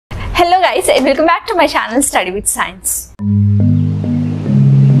Hello guys, and welcome back to my channel Study with Science.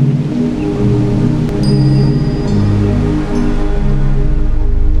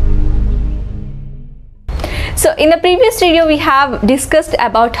 So in the previous video we have discussed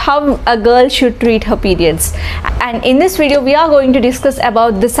about how a girl should treat her periods, and in this video we are going to discuss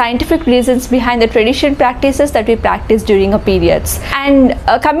about the scientific reasons behind the traditional practices that we practice during our periods. And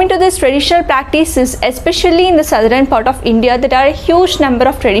coming to these traditional practices, especially in the southern part of India, there are a huge number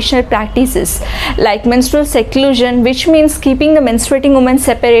of traditional practices like menstrual seclusion, which means keeping the menstruating woman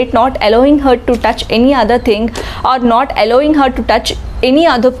separate, not allowing her to touch any other thing or not allowing her to touch any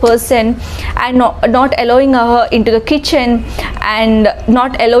other person, and not allowing her into the kitchen, and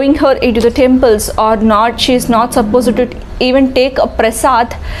not allowing her into the temples, or she is not supposed to even take a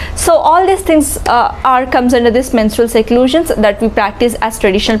prasad. So all these things comes under this menstrual seclusions that we practice as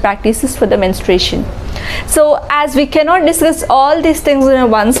traditional practices for the menstruation. So as we cannot discuss all these things in a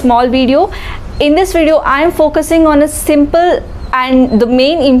one small video, in this video I am focusing on a simple and the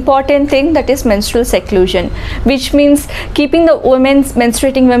main important thing, that is menstrual seclusion, which means keeping the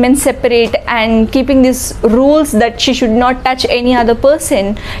menstruating women separate and keeping these rules that she should not touch any other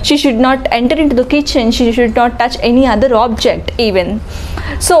person, she should not enter into the kitchen, she should not touch any other object even.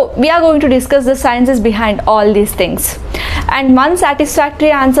 So we are going to discuss the sciences behind all these things. And one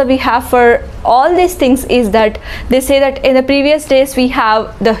satisfactory answer we have for all these things is that they say that in the previous days we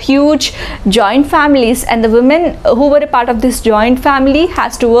have the huge joint families, and the women who were a part of this joint family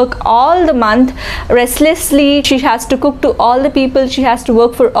has to work all the month restlessly. She has to cook to all the people, she has to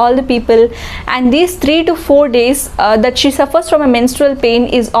work for all the people, and these 3 to 4 days that she suffers from a menstrual pain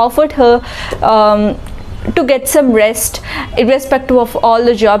is offered her to get some rest irrespective of all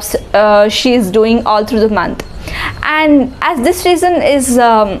the jobs she is doing all through the month. And as this reason is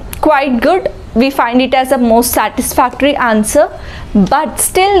quite good, we find it as a most satisfactory answer, but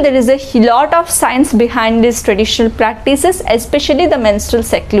still there is a lot of science behind these traditional practices, especially the menstrual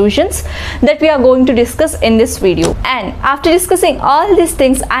seclusions that we are going to discuss in this video. And after discussing all these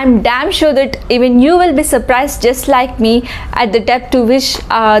things, I am damn sure that even you will be surprised just like me at the depth to which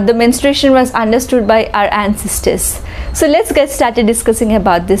the menstruation was understood by our ancestors. So let's get started discussing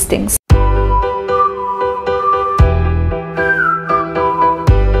about these things.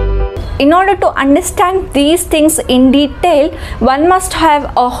 In order to understand these things in detail, one must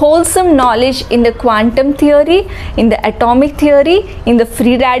have a wholesome knowledge in the quantum theory, in the atomic theory, in the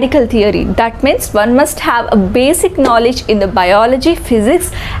free radical theory. That means one must have a basic knowledge in the biology,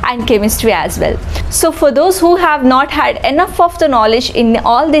 physics and chemistry as well. So for those who have not had enough of the knowledge in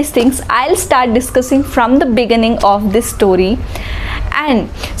all these things, I'll start discussing from the beginning of this story. And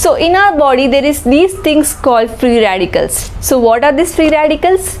so in our body there is these things called free radicals. So what are these free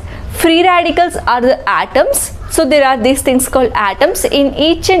radicals? Free radicals are the atoms. So there are these things called atoms in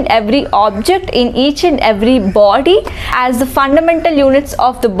each and every object, in each and every body, as the fundamental units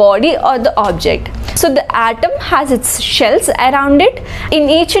of the body or the object. So the atom has its shells around it. In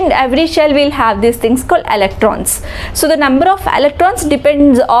each and every shell we'll have these things called electrons. So the number of electrons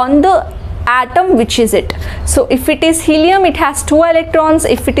depends on the atom which is it. So if it is helium, it has 2 electrons,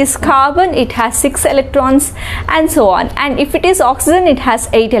 if it is carbon, it has 6 electrons, and so on, and if it is oxygen, it has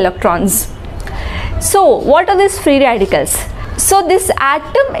 8 electrons. So what are these free radicals? So this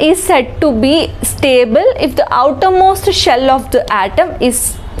atom is said to be stable if the outermost shell of the atom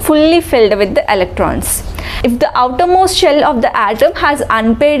is fully filled with the electrons. If the outermost shell of the atom has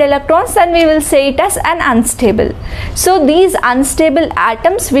unpaired electrons, then we will say it as an unstable. So these unstable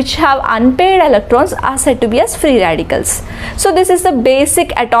atoms which have unpaired electrons are said to be as free radicals. So this is the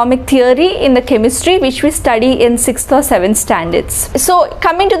basic atomic theory in the chemistry which we study in 6th or 7th standards. So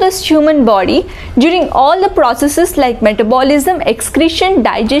coming to this human body, during all the processes like metabolism, excretion,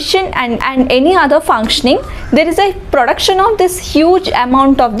 digestion and any other functioning, there is a production of this huge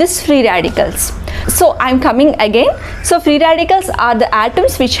amount of these free radicals. So I'm coming again. So free radicals are the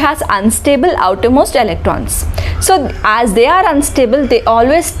atoms which has unstable outermost electrons. So as they are unstable, they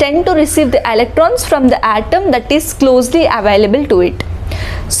always tend to receive the electrons from the atom that is closely available to it.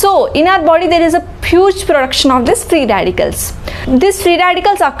 So in our body there is a huge production of these free radicals. These free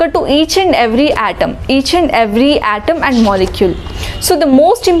radicals occur to each and every atom and molecule. So the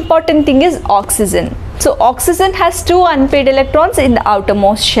most important thing is oxygen. So oxygen has 2 unpaired electrons in the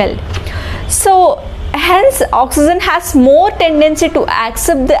outermost shell. So hence oxygen has more tendency to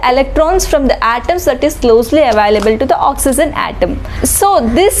accept the electrons from the atoms that is closely available to the oxygen atom. So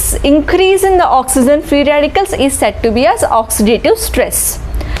this increase in the oxygen free radicals is said to be as oxidative stress.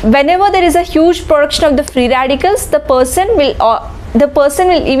 Whenever there is a huge production of the free radicals, the person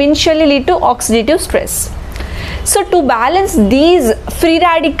will eventually lead to oxidative stress. So to balance these free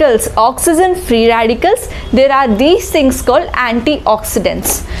radicals, oxygen free radicals, there are these things called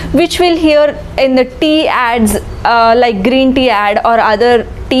antioxidants, which we'll hear in the tea ads, like green tea ad or other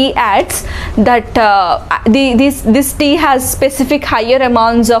tea ads, that this tea has specific higher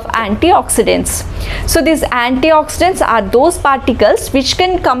amounts of antioxidants. So these antioxidants are those particles which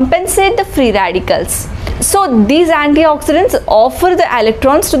can compensate the free radicals. So these antioxidants offer the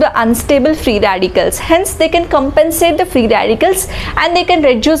electrons to the unstable free radicals, hence they can compensate the free radicals and they can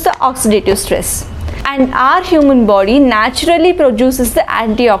reduce the oxidative stress. And our human body naturally produces the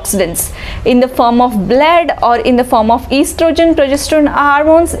antioxidants in the form of blood or in the form of estrogen, progesterone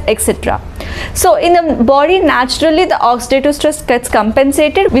hormones, etc. So in the body, naturally the oxidative stress gets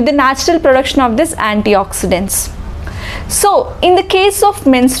compensated with the natural production of these antioxidants. So in the case of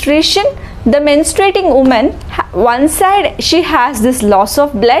menstruation, the menstruating woman, one side she has this loss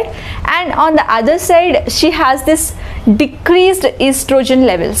of blood, and on the other side she has this decreased estrogen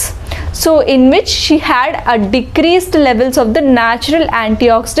levels, so in which she had a decreased levels of the natural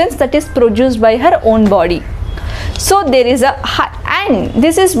antioxidants that is produced by her own body. So there is a and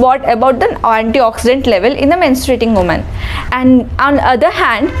this is what about the antioxidant level in the menstruating woman. And on the other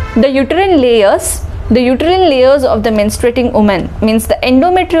hand, the uterine layers of the menstruating woman, means the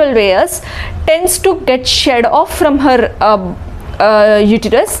endometrial layers, tends to get shed off from her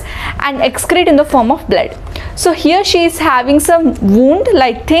uterus and excrete in the form of blood. So here she is having some wound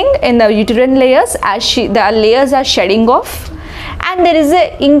like thing in the uterine layers as the layers are shedding off, and there is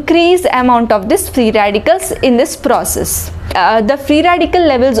an increased amount of this free radicals in this process. The free radical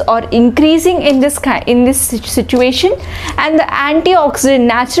levels are increasing in this situation, and the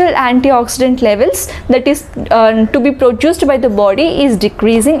natural antioxidant levels that is to be produced by the body is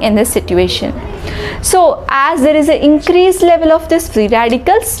decreasing in this situation. So as there is an increased level of this free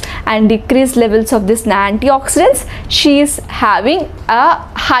radicals and decreased levels of this antioxidants, she is having a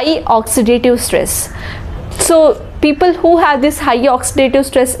high oxidative stress. So people who have this high oxidative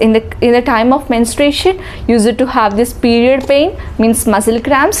stress in the time of menstruation used to have this period pain, means muscle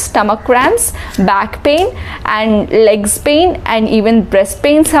cramps, stomach cramps, back pain and legs pain and even breast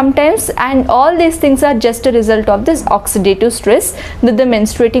pain sometimes, and all these things are just a result of this oxidative stress that the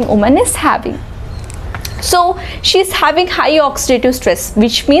menstruating woman is having. So she is having high oxidative stress,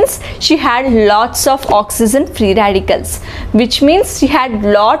 which means she had lots of oxygen free radicals, which means she had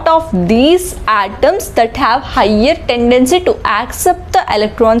lot of these atoms that have higher tendency to accept the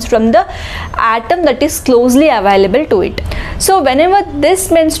electrons from the atom that is closely available to it. So whenever this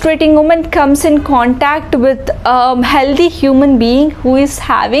menstruating woman comes in contact with a healthy human being who is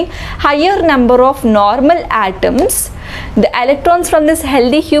having higher number of normal atoms, the electrons from this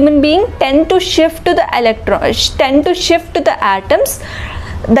healthy human being tend to shift to the atoms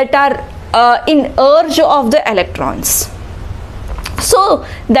that are in urge of the electrons. So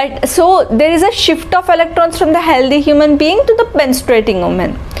there is a shift of electrons from the healthy human being to the menstruating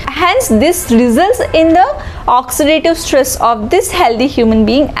woman. Hence this results in the oxidative stress of this healthy human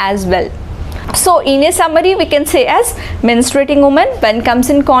being as well. So in a summary, we can say as menstruating woman, when comes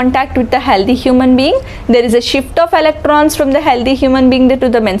in contact with the healthy human being, there is a shift of electrons from the healthy human being to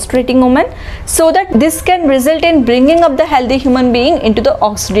the menstruating woman, so that this can result in bringing up the healthy human being into the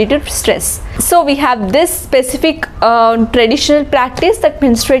oxidative stress. So we have this specific traditional practice that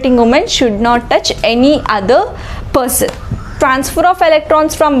menstruating woman should not touch any other person. Transfer of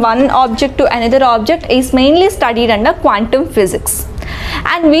electrons from one object to another object is mainly studied under quantum physics.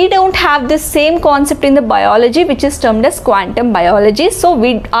 And we don't have the same concept in the biology, which is termed as quantum biology, so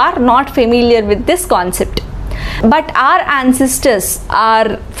we are not familiar with this concept. But our ancestors,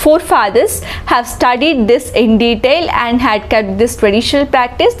 our forefathers, have studied this in detail and had kept this traditional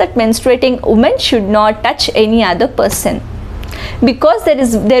practice that menstruating woman should not touch any other person, because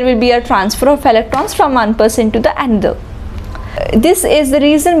there will be a transfer of electrons from one person to the another. This is the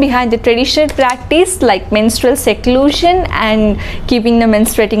reason behind the traditional practice like menstrual seclusion and keeping the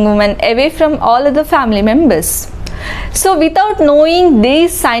menstruating woman away from all other family members. So without knowing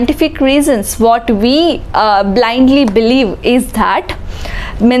these scientific reasons, what we blindly believe is that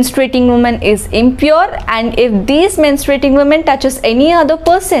menstruating woman is impure, and if this menstruating woman touches any other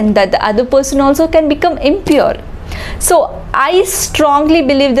person, that the other person also can become impure. So I strongly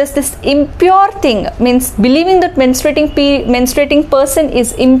believe this impure thing, means believing that menstruating person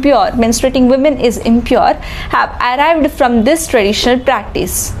is impure, menstruating women is impure, have arrived from this traditional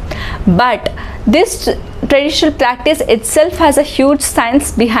practice. But this traditional practice itself has a huge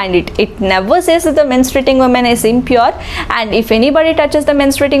science behind it. It never says that the menstruating woman is impure, and if anybody touches the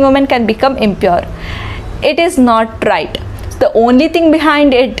menstruating woman can become impure. It is not right. The only thing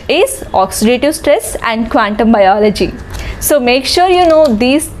behind it is oxidative stress and quantum biology. So make sure you know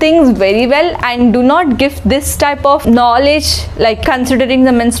these things very well and do not give this type of knowledge like considering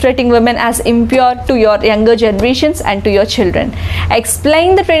the menstruating women as impure to your younger generations and to your children.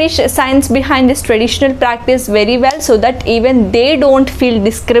 Explain the science behind this traditional practice very well so that even they don't feel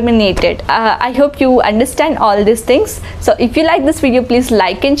discriminated. I hope you understand all these things. So if you like this video, please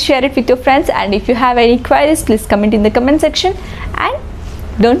like and share it with your friends, and if you have any queries, please comment in the comment section, and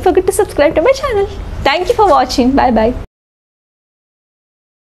don't forget to subscribe to my channel. Thank you for watching. Bye bye.